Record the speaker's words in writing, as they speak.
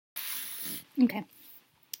Okay,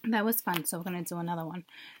 that was fun. So we're going to do another one.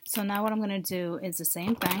 So now what I'm going to do is the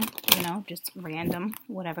same thing, you know, just random,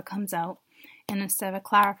 whatever comes out. And instead of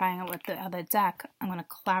clarifying it with the other deck, I'm going to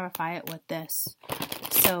clarify it with this.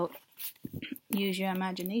 So use your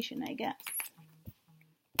imagination, I guess.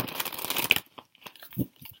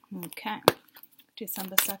 Okay,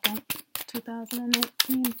 December 2nd,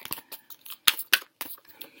 2018.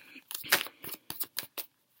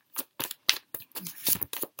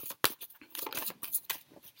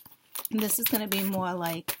 This is going to be more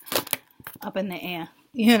like up in the air,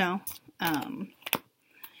 you know,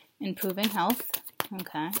 improving health.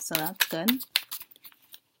 Okay, so that's good.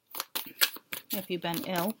 If you've been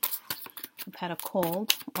ill, you've had a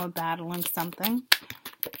cold or battling something,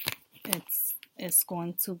 it's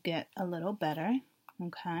going to get a little better.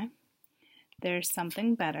 Okay, there's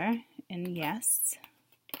something better, and yes.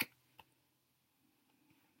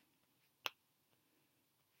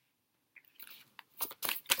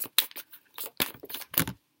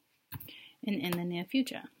 And in the near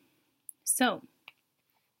future. So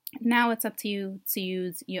now it's up to you to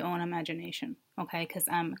use your own imagination, okay? Because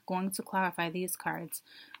I'm going to clarify these cards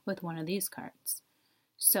with one of these cards.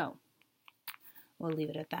 So we'll leave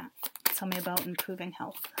it at that. Tell me about improving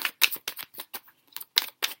health.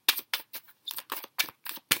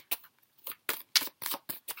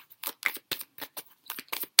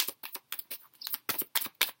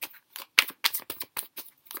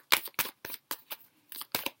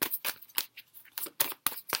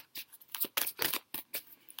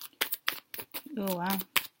 Oh wow,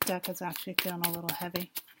 deck is actually feeling a little heavy.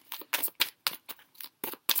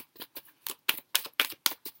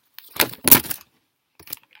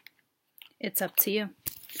 It's up to you.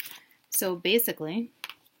 So basically,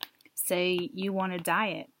 say you want to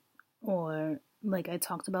diet, or like I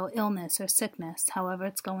talked about, illness or sickness, however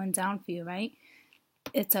it's going down for you, right?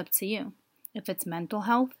 It's up to you. If it's mental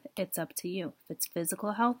health, it's up to you. If it's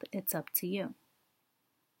physical health, it's up to you.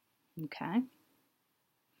 Okay?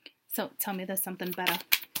 So tell me there's something better.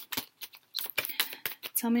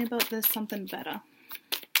 Tell me about this something better.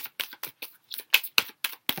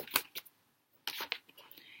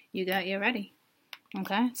 You got you ready.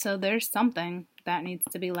 Okay? So there's something that needs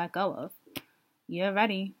to be let go of. You're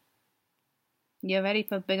ready. You're ready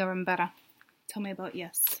for bigger and better. Tell me about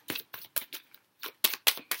yes.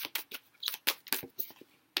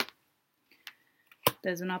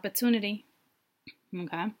 There's an opportunity.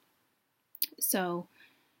 Okay? So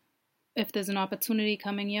if there's an opportunity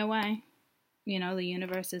coming your way, you know, the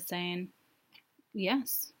universe is saying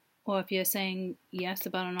yes. Or if you're saying yes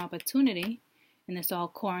about an opportunity and this all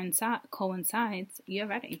coincides, you're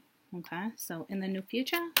ready. Okay? So in the near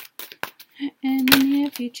future,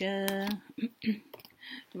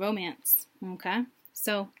 romance. Okay?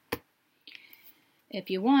 So if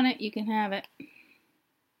you want it, you can have it.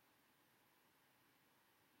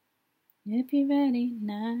 If you're ready,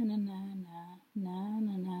 na na na na na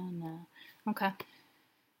na na na. Okay.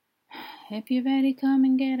 If you're ready, come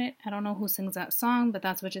and get it. I don't know who sings that song, but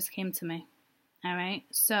that's what just came to me. All right.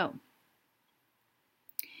 So,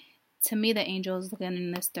 to me, the angel is looking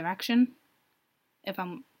in this direction. If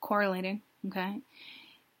I'm correlating, okay,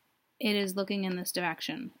 it is looking in this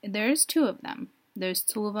direction. There's two of them. There's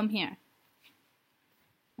two of them here.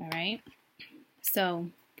 All right.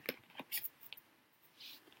 So,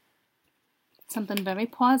 something very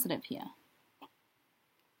positive here.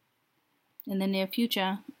 In the near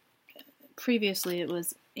future, previously it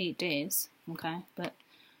was 8 days, okay? But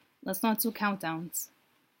let's not do countdowns.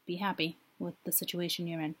 Be happy with the situation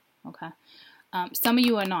you're in, okay? Some of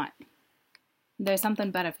you are not. There's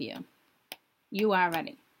something better for you. You are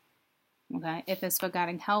ready, okay? If it's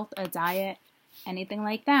regarding health, a diet, anything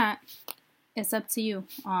like that, it's up to you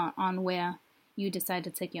on where you decide to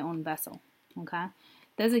take your own vessel, okay?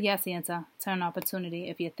 There's a yes answer to an opportunity.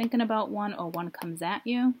 If you're thinking about one or one comes at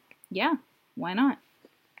you, yeah, why not?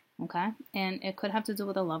 Okay? And it could have to do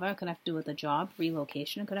with a lover. It could have to do with a job,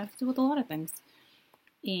 relocation. It could have to do with a lot of things.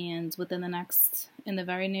 And in the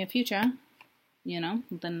very near future, you know,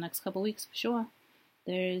 within the next couple weeks for sure,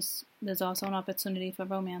 there's also an opportunity for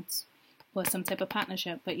romance or some type of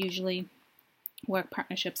partnership. But usually work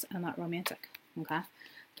partnerships are not romantic. Okay?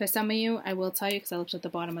 For some of you, I will tell you, because I looked at the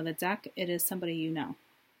bottom of the deck, it is somebody you know,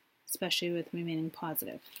 especially with remaining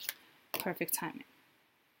positive. Perfect timing.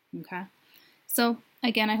 Okay? So,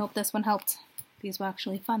 again, I hope this one helped. These were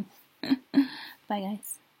actually fun. Bye,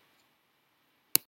 guys.